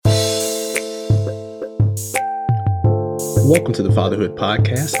Welcome to the Fatherhood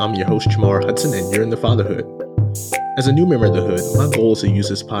Podcast. I'm your host, Jamar Hudson, and you're in the Fatherhood. As a new member of the Hood, my goal is to use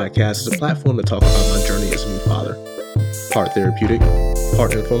this podcast as a platform to talk about my journey as a new father. Part therapeutic,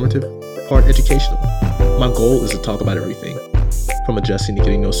 part informative, part educational. My goal is to talk about everything, from adjusting to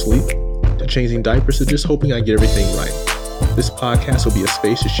getting no sleep, to changing diapers, to just hoping I get everything right. This podcast will be a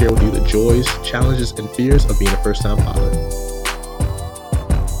space to share with you the joys, challenges, and fears of being a first-time father.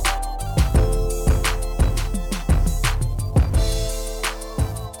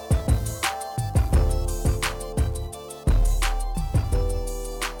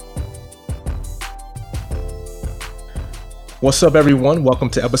 What's up, everyone?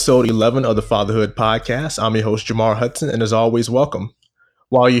 Welcome to episode 11 of the Fatherhood Podcast. I'm your host, Jamar Hudson, and as always, welcome.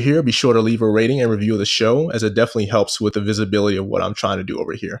 While you're here, be sure to leave a rating and review of the show, as it definitely helps with the visibility of what I'm trying to do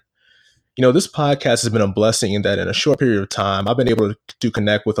over here. You know, this podcast has been a blessing in that in a short period of time, I've been able to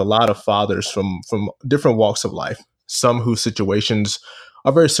connect with a lot of fathers from different walks of life, some whose situations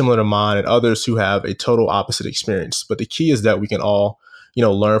are very similar to mine and others who have a total opposite experience. But the key is that we can all,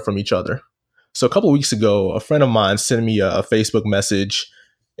 learn from each other. So a couple of weeks ago, a friend of mine sent me a Facebook message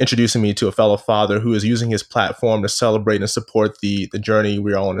introducing me to a fellow father who is using his platform to celebrate and support the journey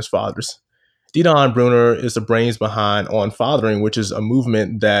we are on as fathers. Didon Bruner is the brains behind On Fathering, which is a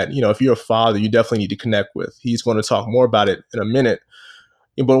movement that, if you're a father, you definitely need to connect with. He's going to talk more about it in a minute.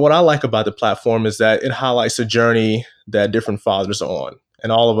 But what I like about the platform is that it highlights a journey that different fathers are on.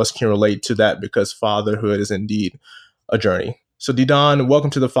 And all of us can relate to that because fatherhood is indeed a journey. So Didon, welcome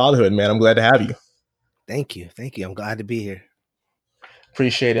to the Fatherhood, man. I'm glad to have you. Thank you. I'm glad to be here.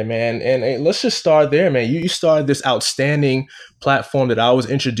 Appreciate it, man. And let's just start there, man. You started this outstanding platform that I was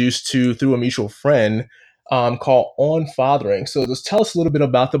introduced to through a mutual friend called On Fathering. So just tell us a little bit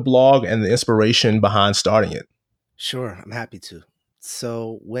about the blog and the inspiration behind starting it. Sure, I'm happy to.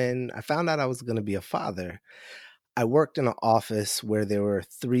 So when I found out I was going to be a father, I worked in an office where there were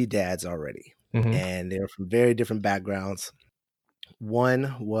 3 dads already, and they were from very different backgrounds.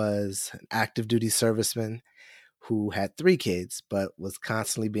 One was an active duty serviceman who had 3 kids, but was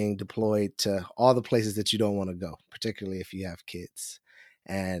constantly being deployed to all the places that you don't want to go, particularly if you have kids.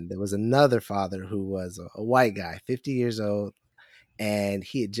 And there was another father who was a white guy, 50 years old, and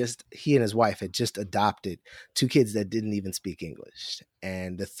he and his wife had just adopted 2 kids that didn't even speak English.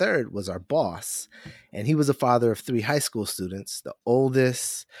 And the third was our boss, and he was a father of 3 high school students. The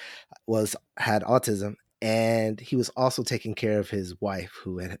oldest had autism, and he was also taking care of his wife,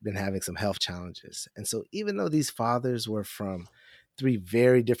 who had been having some health challenges. And so even though these fathers were from 3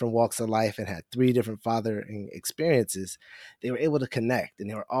 very different walks of life and had 3 different fathering experiences, they were able to connect, and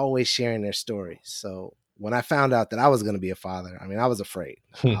they were always sharing their stories. So when I found out that I was going to be a father, I was afraid,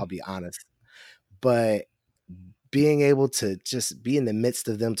 I'll be honest. But being able to just be in the midst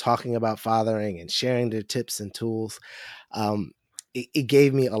of them talking about fathering and sharing their tips and tools, it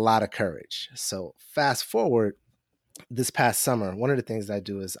gave me a lot of courage. So fast forward, this past summer, one of the things I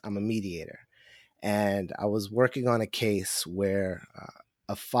do is I'm a mediator. And I was working on a case where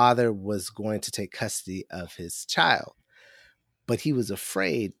a father was going to take custody of his child, but he was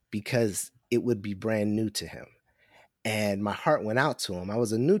afraid because it would be brand new to him. And my heart went out to him. I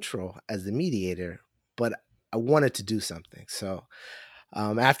was a neutral as the mediator, but I wanted to do something. So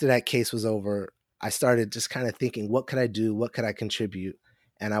after that case was over, I started just kind of thinking, what could I do? What could I contribute?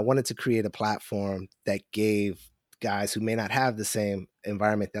 And I wanted to create a platform that gave guys who may not have the same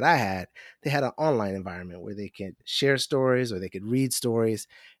environment that I had, they had an online environment where they could share stories or they could read stories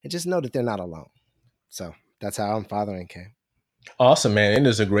and just know that they're not alone. So that's how On Fathering came. Awesome, man. It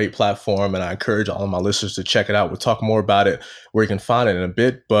is a great platform, and I encourage all of my listeners to check it out. We'll talk more about it where you can find it in a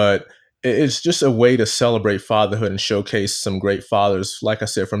bit, but it's just a way to celebrate fatherhood and showcase some great fathers, like I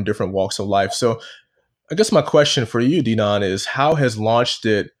said, from different walks of life. So I guess my question for you, Didon, is how has Launched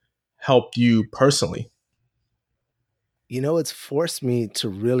It helped you personally? It's forced me to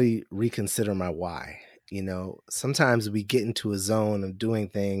really reconsider my why. Sometimes we get into a zone of doing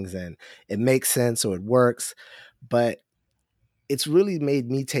things and it makes sense or it works, but it's really made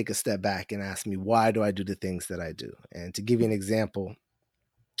me take a step back and ask me, why do I do the things that I do? And to give you an example,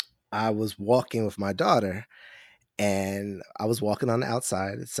 I was walking with my daughter and I was walking on the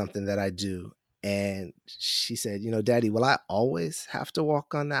outside. It's something that I do. And she said, Daddy, will I always have to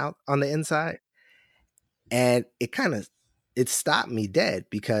walk on the inside? And it stopped me dead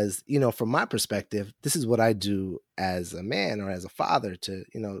because, from my perspective, this is what I do as a man or as a father to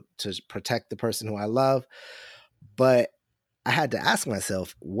protect the person who I love. But I had to ask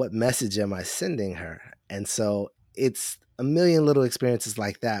myself, what message am I sending her? And so it's a million little experiences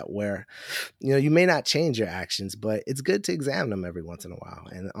like that where, you may not change your actions, but it's good to examine them every once in a while.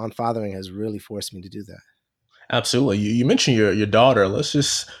 And On Fathering has really forced me to do that. Absolutely. You mentioned your daughter. Let's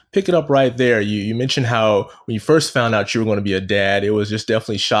just pick it up right there. You mentioned how when you first found out you were going to be a dad, it was just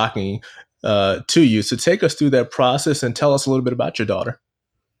definitely shocking to you. So take us through that process and tell us a little bit about your daughter.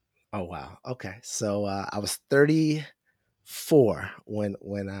 Oh wow. Okay. So I was 34 when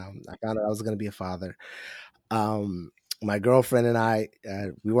I found out I was going to be a father. Um, my girlfriend and I,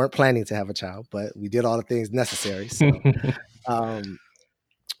 we weren't planning to have a child, but we did all the things necessary. So um,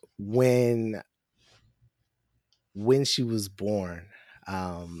 when when she was born,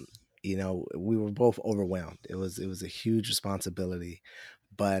 um, we were both overwhelmed. It was a huge responsibility,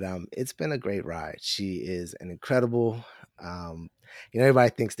 but it's been a great ride. She is an incredible. Um, Everybody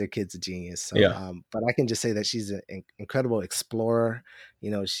thinks their kid's a genius. So, Yeah. but I can just say that she's an incredible explorer.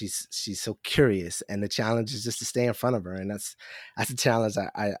 She's so curious, and the challenge is just to stay in front of her, and that's a challenge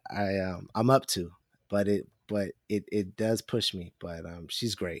I'm up to. But it does push me. But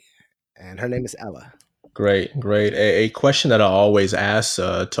she's great, and her name is Ella. Great, great. A question that I always ask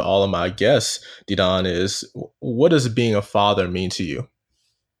to all of my guests, Didan, is what does being a father mean to you?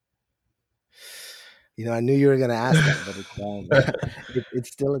 I knew you were going to ask that, but it's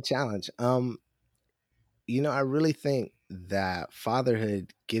still a challenge. I really think that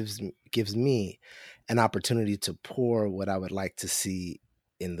fatherhood gives me an opportunity to pour what I would like to see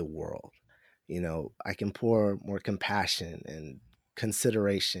in the world. I can pour more compassion and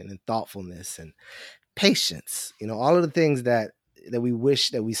consideration and thoughtfulness and patience. All of the things that we wish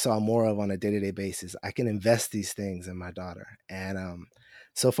that we saw more of on a day-to-day basis. I can invest these things in my daughter, and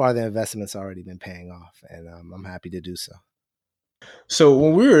so far the investment's already been paying off, and I'm happy to do so. So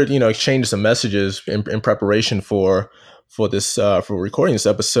when we were, exchanging some messages in preparation for this for recording this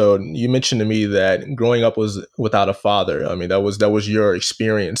episode, you mentioned to me that growing up was without a father. I mean, that was your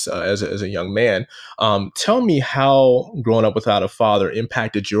experience as a young man. Tell me how growing up without a father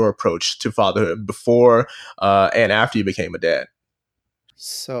impacted your approach to fatherhood before and after you became a dad.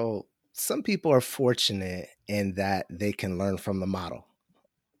 So some people are fortunate in that they can learn from the model.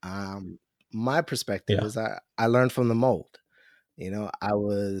 My perspective Yeah. is I learned from the mold. I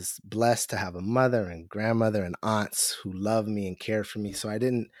was blessed to have a mother and grandmother and aunts who loved me and cared for me. So I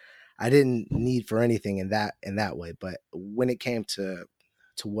didn't need for anything in that way. But when it came to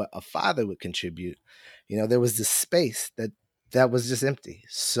what a father would contribute, there was this space that was just empty.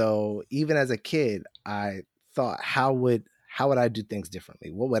 So even as a kid, I thought, how would I do things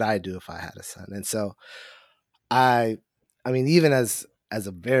differently? What would I do if I had a son? And so I I mean, even as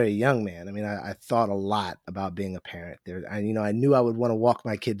a very young man, I mean, I thought a lot about being a parent. I knew I would want to walk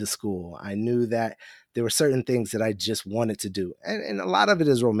my kid to school. I knew that there were certain things that I just wanted to do, and a lot of it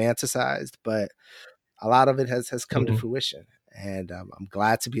is romanticized, but a lot of it has come to Mhm. fruition. And I'm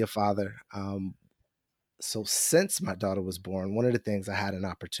glad to be a father. So since my daughter was born, one of the things I had an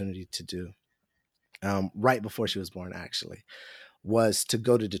opportunity to do, right before she was born, actually, was to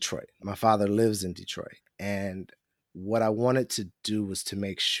go to Detroit. My father lives in Detroit. And what I wanted to do was to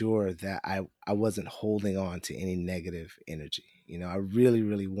make sure that I wasn't holding on to any negative energy. I really,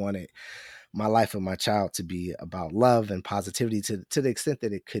 really wanted my life with my child to be about love and positivity to the extent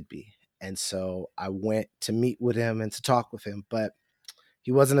that it could be. And so I went to meet with him and to talk with him, but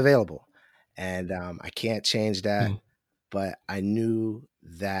he wasn't available. And I can't change that, Mm. but I knew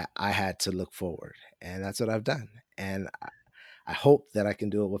that I had to look forward. And that's what I've done. And I hope that I can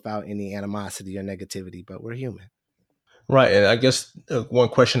do it without any animosity or negativity, but we're human. Right. And I guess one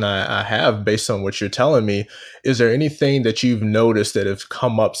question I have based on what you're telling me, is there anything that you've noticed that have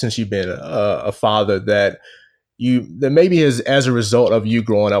come up since you've been a father that maybe is as a result of you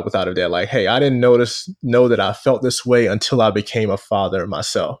growing up without a dad? Like, hey, I didn't know that I felt this way until I became a father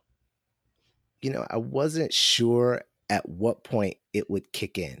myself. I wasn't sure at what point it would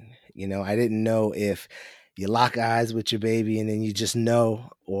kick in. I didn't know if you lock eyes with your baby and then you just know,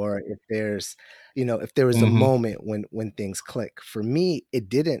 or if there was a Hmm. moment when things click. For me, it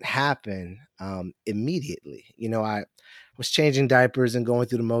didn't happen immediately. I was changing diapers and going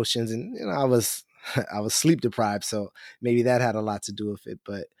through the motions, and I was I was sleep deprived, so maybe that had a lot to do with it.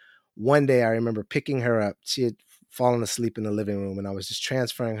 But one day I remember picking her up. She had fallen asleep in the living room, and I was just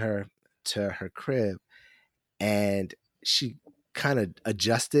transferring her to her crib, and she kind of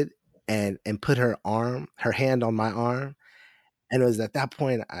adjusted and put her hand on my arm. And it was at that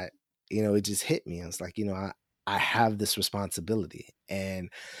point it just hit me. I was like, I have this responsibility, and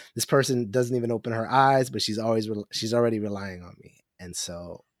this person doesn't even open her eyes, but she's already relying on me. And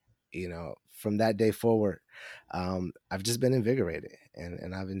so, from that day forward, I've just been invigorated,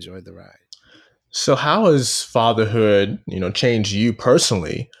 and I've enjoyed the ride. So how has fatherhood, changed you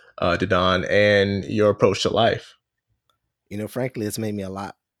personally, Didon, and your approach to life? Frankly, it's made me a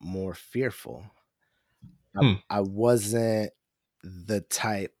lot more fearful. Hmm. I wasn't the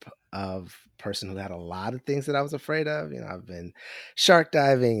type of person who had a lot of things that I was afraid of. I've been shark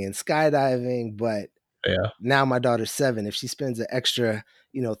diving and skydiving, but Yeah. now my daughter's 7. If she spends an extra,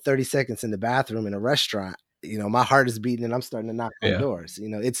 30 seconds in the bathroom in a restaurant, my heart is beating and I'm starting to knock on Yeah. doors.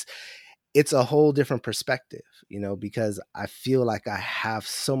 It's a whole different perspective, because I feel like I have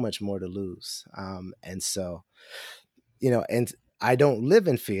so much more to lose. And so, and I don't live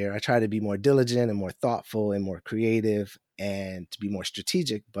in fear. I try to be more diligent and more thoughtful and more creative and to be more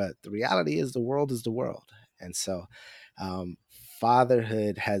strategic. But the reality is the world is the world. And so, um,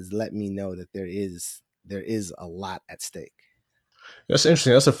 fatherhood has let me know that there is a lot at stake. That's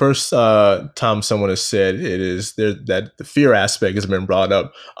interesting. That's the first time someone has said it is there that the fear aspect has been brought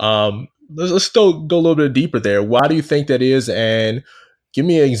up. Let's still go a little bit deeper there. Why do you think that is? And give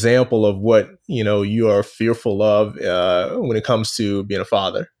me an example of what you are fearful of when it comes to being a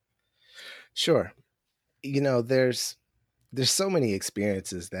father. Sure. There's so many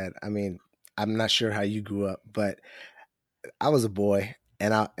experiences that, I'm not sure how you grew up, but I was a boy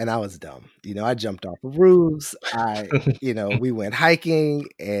and I was dumb. I jumped off of roofs. We went hiking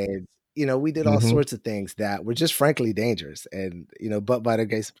and we did all Hmm. sorts of things that were just frankly dangerous. And but by the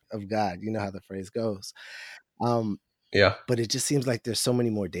grace of God, you know how the phrase goes. Um, Yeah. but it just seems like there's so many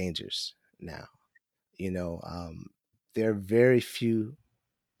more dangers now. You know, um, there are very few,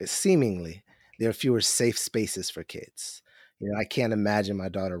 seemingly, there are fewer safe spaces for kids. I can't imagine my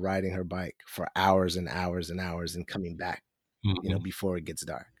daughter riding her bike for hours and hours and hours and coming back, Hmm. before it gets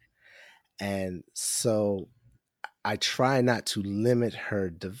dark. And so I try not to limit her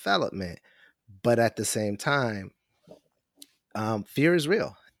development, but at the same time, fear is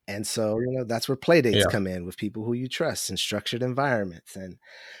real. And so, that's where play dates Yeah. come in with people who you trust in structured environments. And,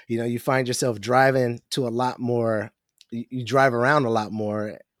 you find yourself driving to a lot more, you drive around a lot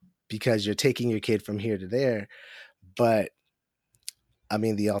more because you're taking your kid from here to there. But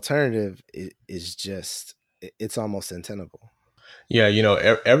the alternative is just, it's almost untenable. Yeah,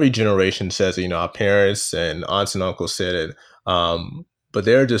 every generation says, our parents and aunts and uncles said it. But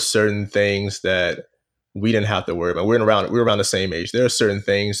there are just certain things that we didn't have to worry about. We're around the same age. There are certain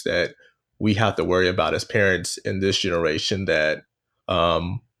things that we have to worry about as parents in this generation that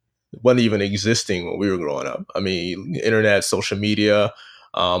um, wasn't even existing when we were growing up. I mean, internet, social media,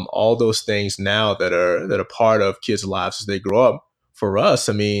 all those things now that are part of kids' lives as they grow up. For us,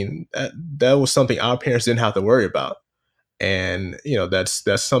 I mean, that was something our parents didn't have to worry about. And that's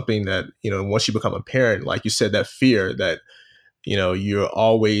something that once you become a parent, like you said, that fear that you're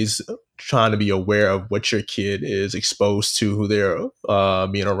always trying to be aware of what your kid is exposed to, who they're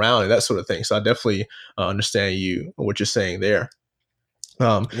being around, and that sort of thing. So I definitely understand what you're saying there.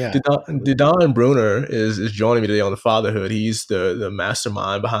 Yeah, absolutely. Didon Bruner is joining me today on the fatherhood. He's the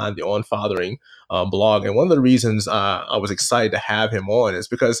mastermind behind the On Fathering blog, and one of the reasons I was excited to have him on is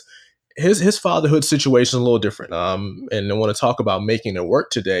because his fatherhood situation is a little different. And I want to talk about making it work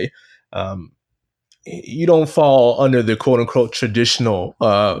today. Um, you don't fall under the quote unquote traditional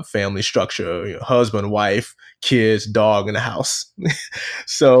family structure, husband, wife, kids, dog in the house.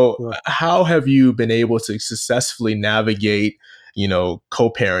 So, Sure. how have you been able to successfully navigate,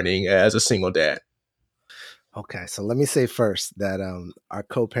 co-parenting as a single dad? Okay, so let me say first that our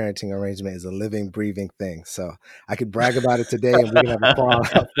co-parenting arrangement is a living, breathing thing. So I could brag about it today, and we can have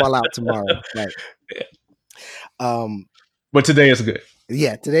a fallout tomorrow. But um, But today is good.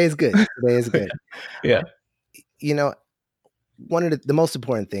 yeah, today is good. Today is good. Yeah. You know, one of the most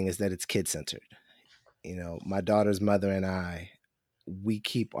important thing is that it's kid centered. My daughter's mother and I, we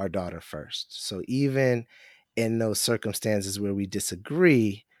keep our daughter first. So even in those circumstances where we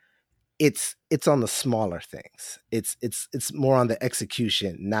disagree, it's on the smaller things. It's more on the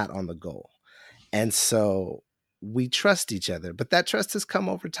execution, not on the goal. And so we trust each other, but that trust has come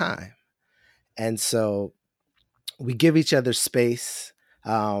over time. And so we give each other space.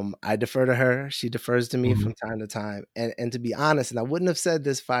 I defer to her. She defers to me Hmm. from time to time. And to be honest, and I wouldn't have said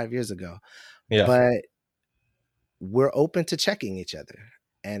this 5 years ago, Yeah. but we're open to checking each other.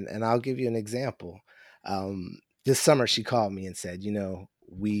 And I'll give you an example. This summer, she called me and said,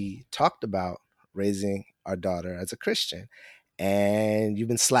 we talked about raising our daughter as a Christian, and you've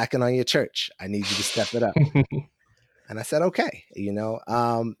been slacking on your church. I need you to step it up. And I said, okay,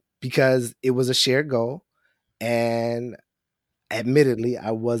 because it was a shared goal. And admittedly,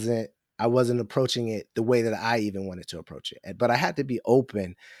 I wasn't approaching it the way that I even wanted to approach it. But I had to be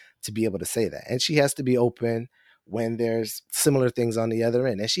open to be able to say that. And she has to be open when there's similar things on the other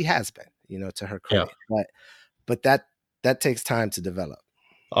end. And she has been, to her Yeah. credit. But that takes time to develop.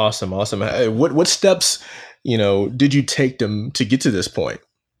 Awesome. Awesome. Hey, what steps, did you take them to get to this point?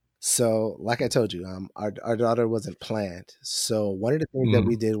 So, like I told you, our daughter wasn't planned. So, one of the things that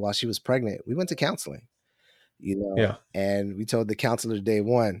we did while she was pregnant, we went to counseling, Yeah. and we told the counselor day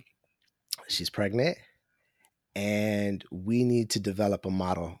one, she's pregnant, and we need to develop a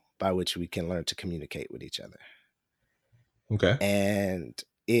model by which we can learn to communicate with each other. Okay. And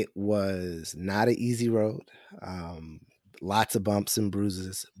it was not an easy road. Lots of bumps and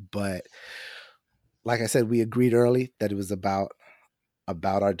bruises, but like I said, we agreed early that it was about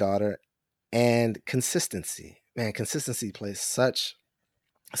our daughter. And consistency, man, consistency plays such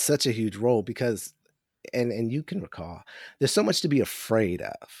a huge role because and you can recall there's so much to be afraid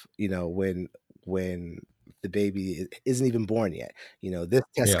of, when the baby isn't even born yet. This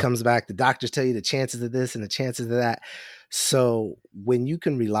test comes back, the doctors tell you the chances of this and the chances of that. So when you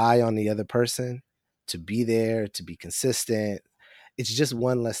can rely on the other person to be there, to be consistent, it's just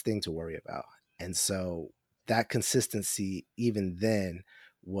one less thing to worry about. And so that consistency, even then,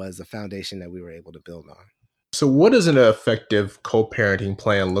 was a foundation that we were able to build on. So, what does an effective co-parenting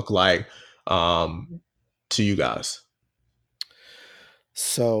plan look like to you guys?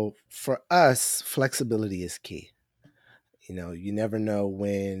 So for us, flexibility is key. You never know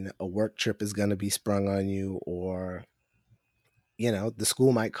when a work trip is going to be sprung on you, or, the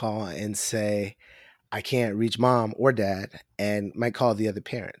school might call and say, I can't reach mom or dad, and might call the other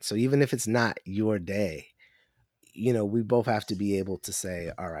parent. So even if it's not your day, we both have to be able to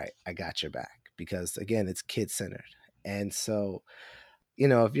say, all right, I got your back, because again, it's kid centered. And so,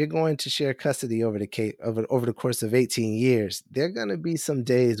 if you're going to share custody over the course of 18 years, there are going to be some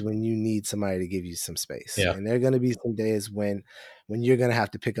days when you need somebody to give you some space. Yeah. And there are going to be some days when you're going to have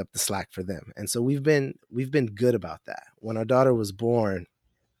to pick up the slack for them. And so we've been good about that. When our daughter was born,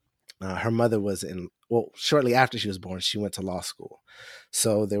 her mother was shortly after she was born, she went to law school.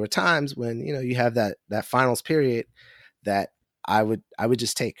 So there were times when, you have that finals period that I would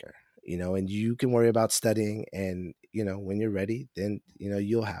just take her, and you can worry about studying, and, when you're ready, then,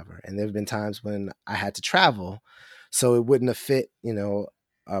 you'll have her. And there've been times when I had to travel, so it wouldn't have fit,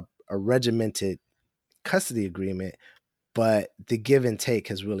 a regimented custody agreement, but the give and take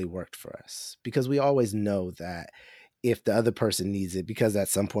has really worked for us, because we always know that if the other person needs it, because at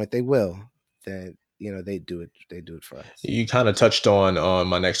some point they will, then, they do it for us. You kind of touched on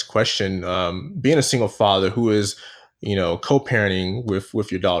my next question. Being a single father who is, co-parenting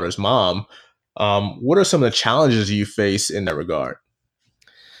with your daughter's mom, what are some of the challenges you face in that regard?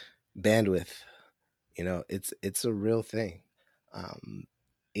 Bandwidth, it's a real thing.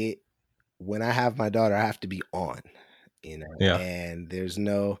 It When I have my daughter, I have to be on, Yeah. and there's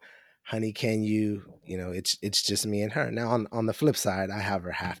no, honey, can you, it's just me and her. Now on the flip side, I have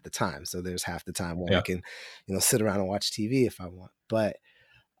her half the time. So there's half the time when I can, sit around and watch TV if I want. But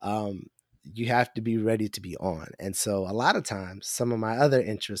you have to be ready to be on. And so a lot of times some of my other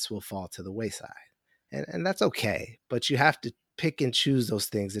interests will fall to the wayside. And that's okay. But you have to pick and choose those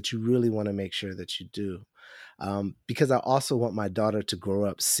things that you really want to make sure that you do. Because I also want my daughter to grow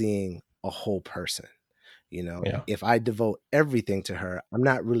up seeing a whole person. If I devote everything to her, I'm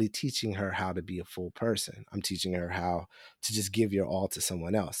not really teaching her how to be a full person. I'm teaching her how to just give your all to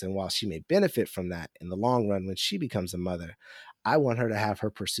someone else. And while she may benefit from that in the long run, when she becomes a mother, I want her to have her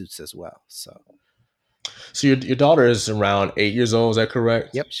pursuits as well. So your daughter is around 8 years old. Is that correct?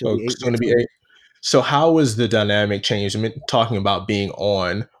 yep, she'll be 8 Soon to next be week. 8. So how is the dynamic changed? I mean, talking about being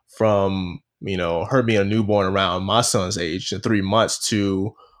on from, her being a newborn around my son's age in 3 months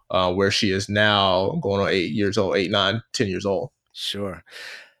to where she is now going on 8 years old, 8, 9, 10 years old. Sure.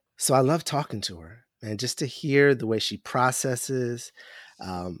 So I love talking to her, and just to hear the way she processes,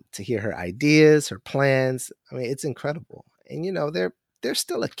 to hear her ideas, her plans. I mean, it's incredible. And they're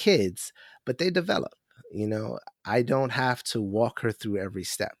still a kids, but they develop. I don't have to walk her through every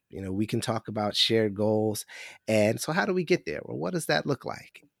step. We can talk about shared goals, and so how do we get there? Well, what does that look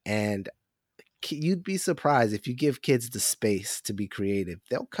like? And you'd be surprised if you give kids the space to be creative,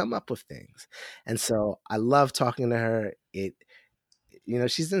 they'll come up with things. And so I love talking to her.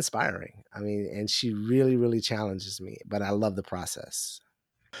 She's inspiring. I mean, and she really, really challenges me, but I love the process.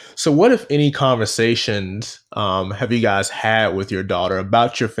 So what, if any, conversations have you guys had with your daughter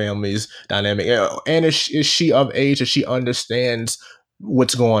about your family's dynamic? And is she of age that she understands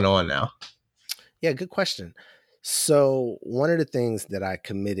what's going on now? Yeah, good question. So one of the things that I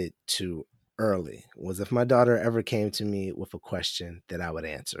committed to early was, if my daughter ever came to me with a question, that I would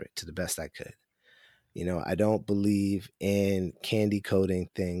answer it to the best I could. I don't believe in candy coating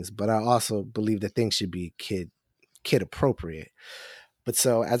things, but I also believe that things should be kid appropriate. But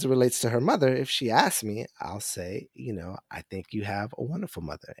so as it relates to her mother, if she asks me, I'll say, I think you have a wonderful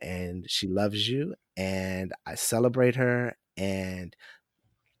mother, and she loves you, and I celebrate her. And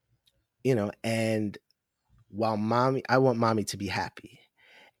And while I want mommy to be happy.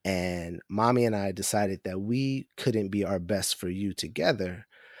 And mommy and I decided that we couldn't be our best for you together.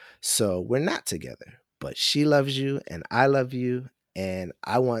 So we're not together. But she loves you and I love you. And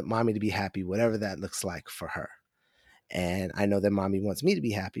I want mommy to be happy, whatever that looks like for her. And I know that mommy wants me to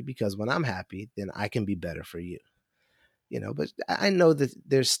be happy because when I'm happy, then I can be better for you. But I know that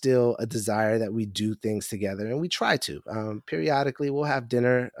there's still a desire that we do things together, and we try to. Periodically, we'll have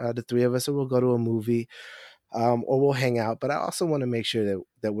dinner, the three of us, or we'll go to a movie, or we'll hang out. But I also want to make sure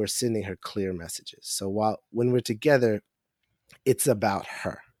that we're sending her clear messages. So when we're together, it's about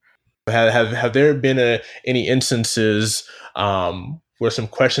her. Have there been any instances where some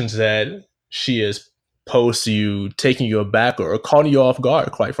questions that she has posed to you taking you aback or caught you off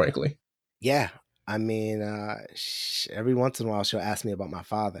guard, quite frankly? Yeah. I mean, every once in a while, she'll ask me about my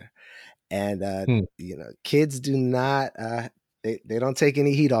father. And, kids do not, they don't take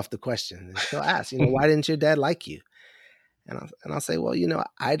any heat off the question. And she'll ask, why didn't your dad like you? And I'll say, well,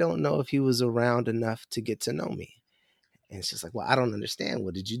 I don't know if he was around enough to get to know me. And she's like, well, I don't understand.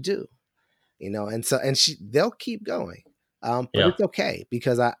 What did you do? They'll keep going. But it's okay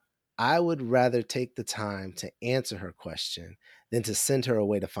because I would rather take the time to answer her question than to send her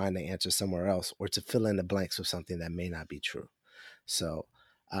away to find the answer somewhere else or to fill in the blanks with something that may not be true. So,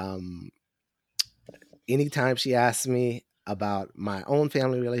 anytime she asks me about my own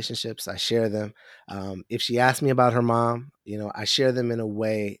family relationships, I share them. If she asks me about her mom, I share them in a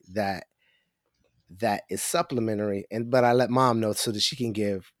way that is supplementary, but I let mom know so she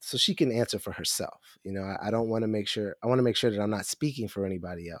can answer for herself. I don't want to make sure I want to make sure that I'm not speaking for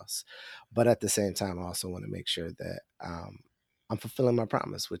anybody else, but at the same time, I also want to make sure that I'm fulfilling my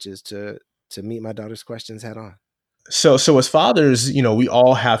promise, which is to meet my daughter's questions head on. So as fathers, we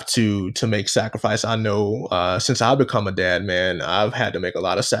all have to make sacrifice. I know since I've become a dad, man, I've had to make a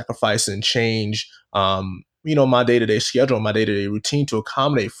lot of sacrifice and change, my day-to-day schedule, my day-to-day routine to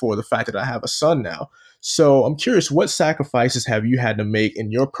accommodate for the fact that I have a son now. So I'm curious, what sacrifices have you had to make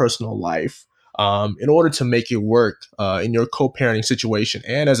in your personal life in order to make it work in your co-parenting situation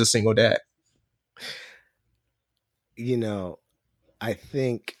and as a single dad? I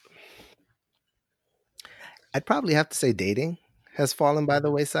think I'd probably have to say dating has fallen by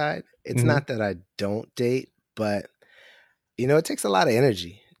the wayside. It's not that I don't date, but it takes a lot of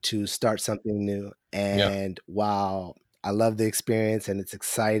energy to start something new. And while I love the experience and it's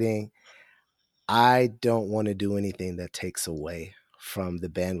exciting, I don't want to do anything that takes away from the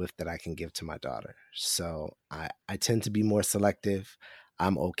bandwidth that I can give to my daughter. So I tend to be more selective.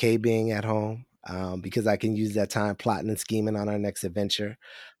 I'm okay being at home because I can use that time plotting and scheming on our next adventure.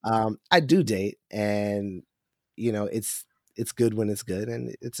 I do date, and it's good when it's good,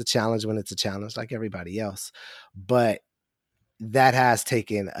 and it's a challenge when it's a challenge, like everybody else. But that has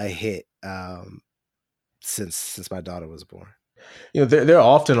taken a hit since my daughter was born. There are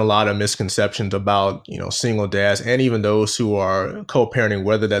often a lot of misconceptions about, single dads and even those who are co-parenting,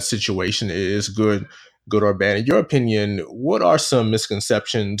 whether that situation is good or bad. In your opinion, what are some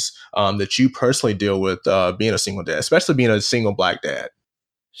misconceptions that you personally deal with being a single dad, especially being a single Black dad?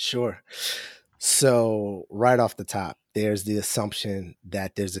 Sure. So right off the top, there's the assumption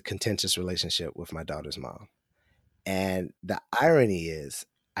that there's a contentious relationship with my daughter's mom. And the irony is,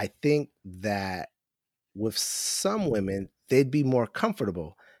 I think that with some women, they'd be more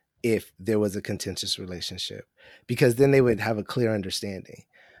comfortable if there was a contentious relationship, because then they would have a clear understanding.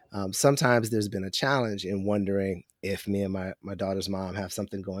 Sometimes there's been a challenge in wondering if me and my daughter's mom have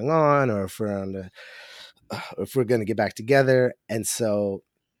something going on, or if we're going to get back together. And so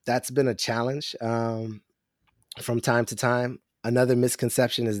that's been a challenge from time to time. Another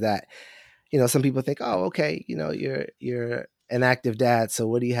misconception is that, some people think, oh, okay, you're an active dad, so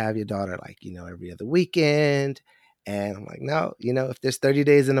what do you have your daughter like, every other weekend? And I'm like, no, if there's 30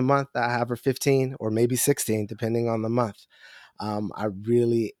 days in a month, I have her 15 or maybe 16, depending on the month. I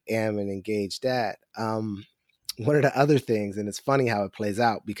really am an engaged dad. One of the other things, and it's funny how it plays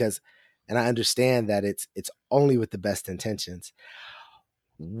out and I understand that it's only with the best intentions.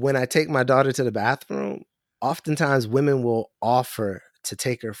 When I take my daughter to the bathroom, oftentimes women will offer to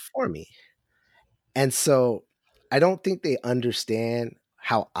take her for me. And so I don't think they understand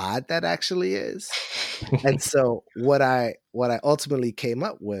how odd that actually is. And so what I ultimately came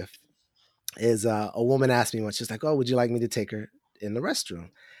up with is a woman asked me once, she's like, oh, would you like me to take her in the restroom?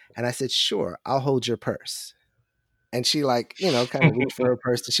 And I said, sure, I'll hold your purse. And she kind of reached for her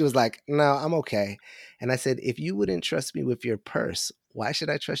purse, and she was like, no, I'm okay. And I said, if you wouldn't trust me with your purse, why should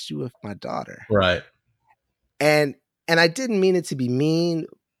I trust you with my daughter? Right. And I didn't mean it to be mean,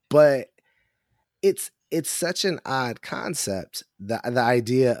 but it's such an odd concept, the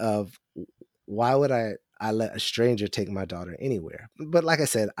idea of why would I let a stranger take my daughter anywhere? But like I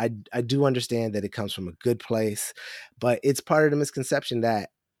said, I do understand that it comes from a good place, but it's part of the misconception that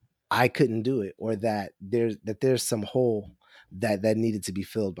I couldn't do it, or that there's some hole that needed to be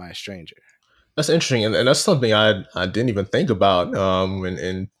filled by a stranger. That's interesting, and that's something I didn't even think about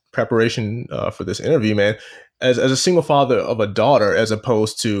in preparation for this interview, man. As a single father of a daughter, as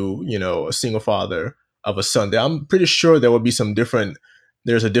opposed to a single father of a son, I'm pretty sure there would be some different.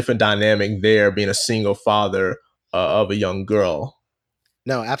 There's a different dynamic there, being a single father of a young girl.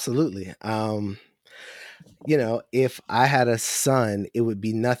 No, absolutely. If I had a son, it would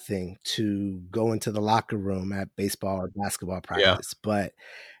be nothing to go into the locker room at baseball or basketball Yeah. practice. But,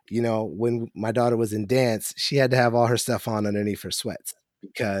 when my daughter was in dance, she had to have all her stuff on underneath her sweats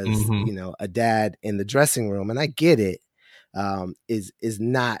because, Hmm. a dad in the dressing room, and I get it, is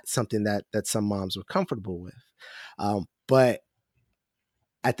not something that some moms were comfortable with. But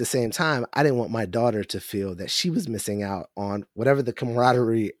at the same time, I didn't want my daughter to feel that she was missing out on whatever the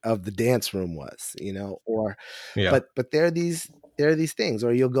camaraderie of the dance room was, or Yeah. but there are these things,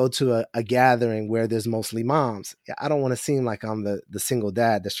 or you'll go to a gathering where there's mostly moms. Yeah, I don't want to seem like I'm the single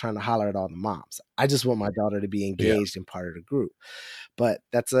dad that's trying to holler at all the moms. I just want my daughter to be Yeah. engaged and part of the group. But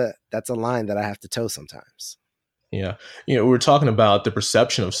that's a line that I have to toe sometimes. Yeah. We're talking about the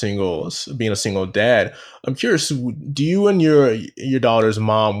perception of singles, being a single dad. I'm curious, do you and your daughter's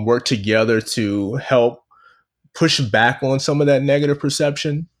mom work together to help push back on some of that negative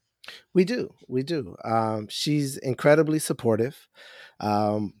perception? We do. We do. She's incredibly supportive.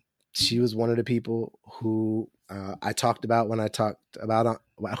 Um, she was one of the people who I talked about when I talked about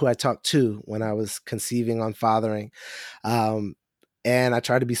who I talked to when I was conceiving on fathering. Um, and I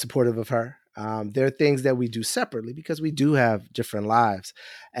try to be supportive of her. There are things that we do separately because we do have different lives.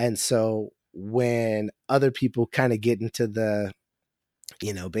 And so when other people kind of get into the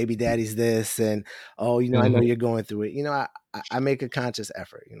baby daddy's this, and oh, I know Hmm. you're going through it. I make a conscious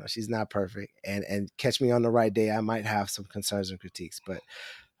effort. She's not perfect, and catch me on the right day, I might have some concerns and critiques, but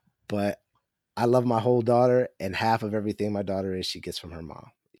I love my whole daughter, and half of everything my daughter is, she gets from her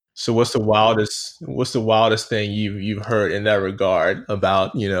mom. So what's the wildest thing you've heard in that regard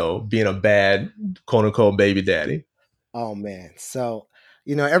about, being a bad quote unquote baby daddy? Oh man, so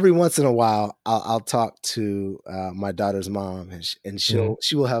every once in a while, I'll talk to my daughter's mom, and Hmm.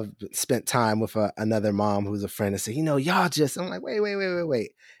 she will have spent time with another mom who's a friend, and say, y'all just. I'm like,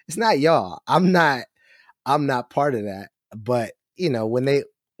 wait, it's not y'all. I'm not part of that. But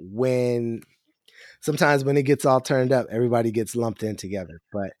when sometimes when it gets all turned up, everybody gets lumped in together.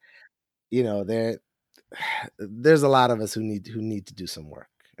 But there there's a lot of us who need to do some work,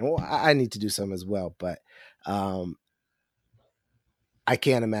 and well, I need to do some as well. But um, I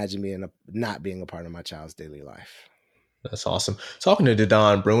can't imagine not being a part of my child's daily life. That's awesome. Talking to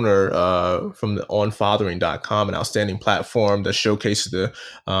Didon Bruner from the onfathering.com, an outstanding platform that showcases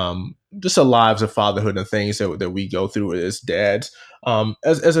just the lives of fatherhood and things that we go through as dads.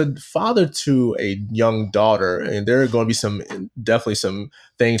 As a father to a young daughter, and there are going to be definitely some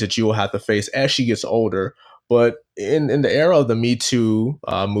things that you will have to face as she gets older. But in the era of the Me Too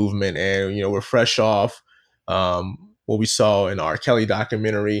movement, and we're fresh off what we saw in our Kelly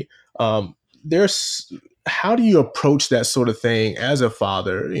documentary. There's How do you approach that sort of thing as a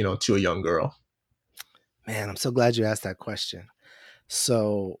father, to a young girl? Man, I'm so glad you asked that question.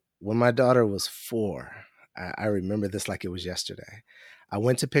 So when my daughter was 4, I remember this like it was yesterday. I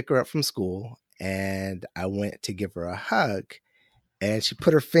went to pick her up from school, and I went to give her a hug, and she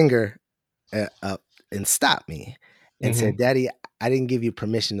put her finger up and stopped me and Hmm. said, "Daddy, I didn't give you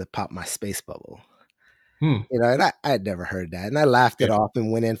permission to pop my space bubble." Hmm. And I had never heard that. And I laughed it Yeah. off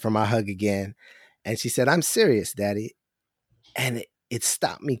and went in for my hug again. And she said, "I'm serious, Daddy." And it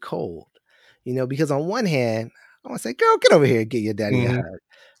stopped me cold, because on one hand, I want to say, "Girl, get over here and get your daddy a Hmm. hug."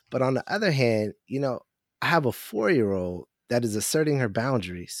 But on the other hand, I have a 4-year-old that is asserting her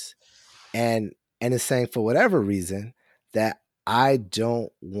boundaries, and is saying, for whatever reason, that I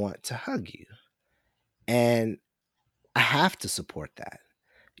don't want to hug you. And I have to support that,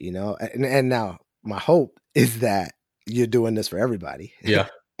 and now my hope is that you're doing this for everybody, Yeah.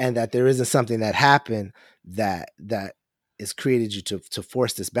 and that there isn't something that happened that has created you to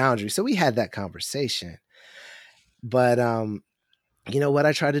force this boundary. So we had that conversation, but what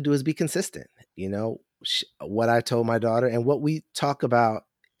I try to do is be consistent. What I told my daughter and what we talk about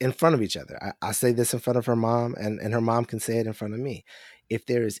in front of each other. I say this in front of her mom, and her mom can say it in front of me. If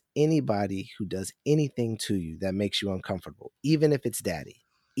there is anybody who does anything to you that makes you uncomfortable, even if it's daddy,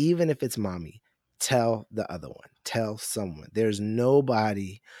 even if it's mommy, tell the other one, tell someone. There's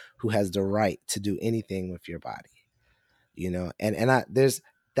nobody who has the right to do anything with your body, and I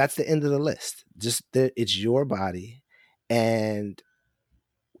that's the end of the list. Just it's your body, and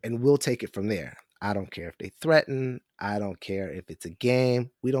we'll take it from there. I don't care if they threaten. I don't care if it's a game.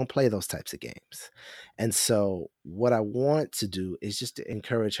 We don't play those types of games. And so what I want to do is just to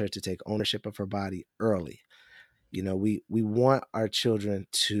encourage her to take ownership of her body early. We want our children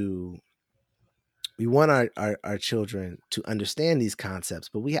to our children to understand these concepts,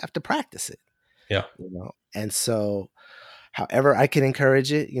 but we have to practice it. Yeah. And so however I can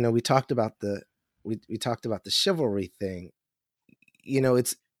encourage it, we talked about the chivalry thing.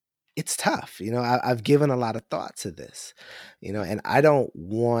 It's tough. I've given a lot of thought to this, and I don't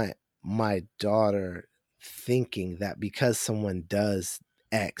want my daughter thinking that because someone does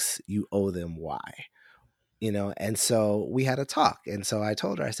X, you owe them Y, and so we had a talk. And so I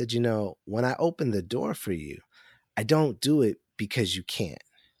told her, I said, when I open the door for you, I don't do it because you can't.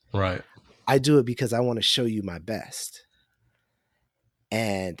 Right. I do it because I want to show you my best.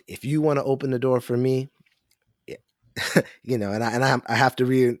 And if you want to open the door for me, and I have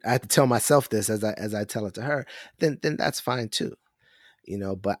to tell myself this as I tell it to her, then that's fine too.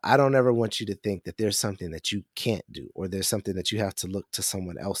 But I don't ever want you to think that there's something that you can't do, or there's something that you have to look to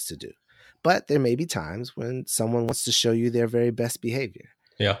someone else to do. But there may be times when someone wants to show you their very best behavior.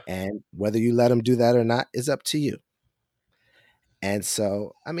 Yeah. And whether you let them do that or not is up to you. And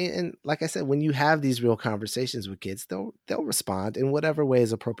so, and like I said, when you have these real conversations with kids, they'll respond in whatever way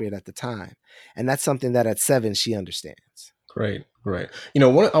is appropriate at the time. And that's something that at 7, she understands. Great. I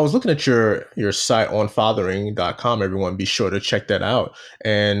was looking at your site on fathering.com, everyone. Be sure to check that out.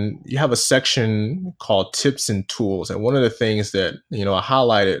 And you have a section called tips and tools. And one of the things that, I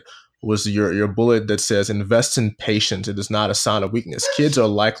highlighted was your bullet that says invest in patience. It is not a sign of weakness. Kids are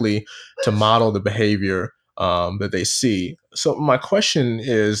likely to model the behavior that they see. So my question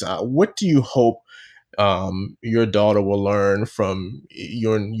is, what do you hope your daughter will learn from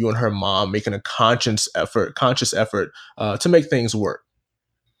you and her mom making a conscious effort to make things work?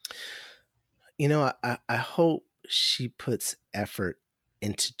 I hope she puts effort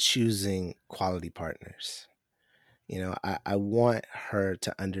into choosing quality partners. I want her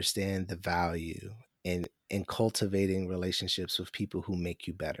to understand the value in cultivating relationships with people who make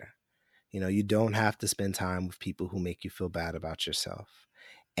you better. You don't have to spend time with people who make you feel bad about yourself.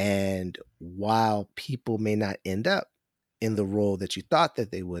 And while people may not end up in the role that you thought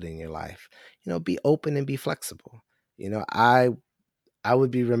that they would in your life, be open and be flexible. I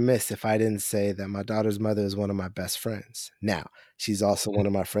would be remiss if I didn't say that my daughter's mother is one of my best friends. Now, she's also one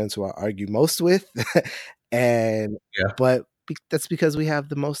of my friends who I argue most with. But that's because we have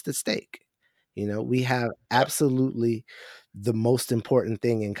the most at stake. We have absolutely the most important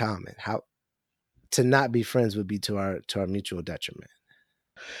thing in common. How to not be friends would be to our mutual detriment.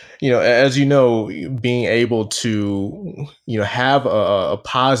 As being able to, have a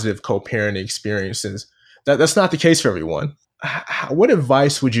positive co-parenting experiences, that's not the case for everyone. What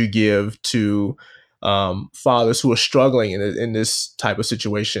advice would you give to fathers who are struggling in this type of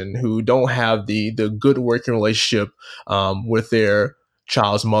situation, who don't have the good working relationship with their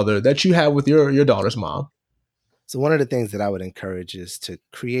child's mother that you have with your daughter's mom? So one of the things that I would encourage is to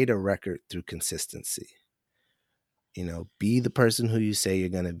create a record through consistency. Be the person who you say you're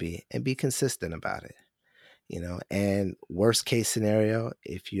going to be, and be consistent about it. And worst case scenario,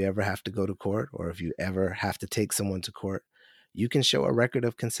 if you ever have to go to court, or if you ever have to take someone to court, you can show a record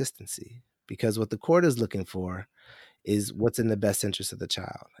of consistency, because what the court is looking for is what's in the best interest of the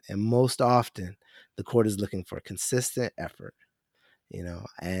child. And most often the court is looking for consistent effort,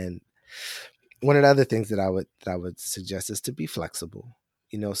 and one of the other things that I would suggest is to be flexible.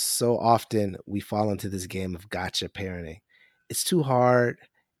 So often we fall into this game of gotcha parenting. It's too hard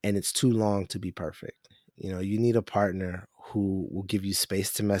and it's too long to be perfect. You need a partner who will give you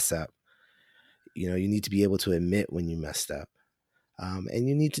space to mess up. You need to be able to admit when you messed up. And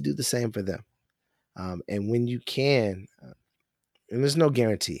you need to do the same for them. And when you can, and there's no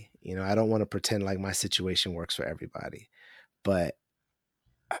guarantee, I don't want to pretend like my situation works for everybody, but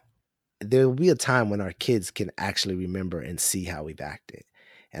there will be a time when our kids can actually remember and see how we've acted.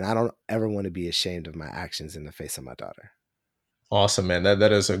 And I don't ever want to be ashamed of my actions in the face of my daughter. Awesome, man.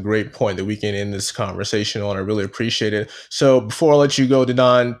 That is a great point that we can end this conversation on. I really appreciate it. So before I let you go,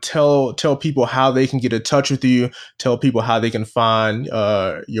 Dedan, tell people how they can get in touch with you. Tell people how they can find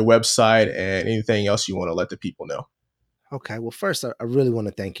your website and anything else you want to let the people know. Okay. Well, first, I really want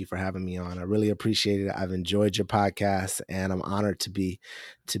to thank you for having me on. I really appreciate it. I've enjoyed your podcast, and I'm honored to be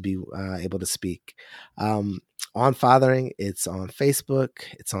able to speak. On Fathering, it's on Facebook,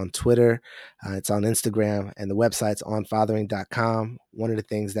 it's on Twitter, it's on Instagram, and the website's onfathering.com. One of the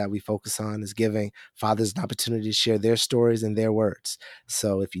things that we focus on is giving fathers an opportunity to share their stories and their words.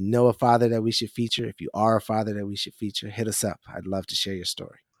 So if you know a father that we should feature, if you are a father that we should feature, hit us up. I'd love to share your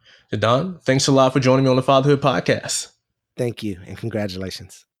story. Don, thanks a lot for joining me on the Fatherhood Podcast. Thank you, and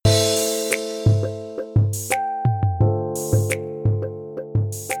congratulations.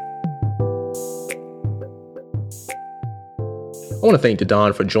 I want to thank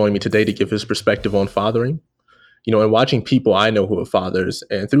Don for joining me today to give his perspective on fathering. You know, and watching people I know who are fathers,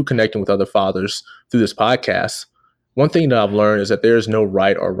 and through connecting with other fathers through this podcast, one thing that I've learned is that there is no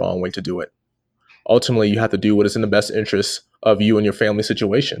right or wrong way to do it. Ultimately, you have to do what is in the best interest of you and your family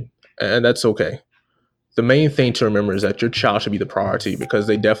situation, and that's okay. The main thing to remember is that your child should be the priority, because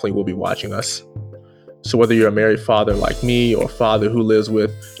they definitely will be watching us. So whether you're a married father like me, or a father who lives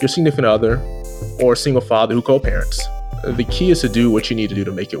with your significant other, or a single father who co-parents, the key is to do what you need to do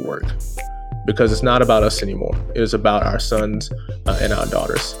to make it work, because it's not about us anymore. It is about our sons and our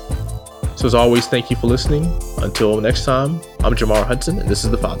daughters. So as always, thank you for listening. Until next time, I'm Jamar Hudson, and this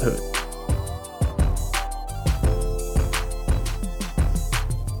is The Fatherhood.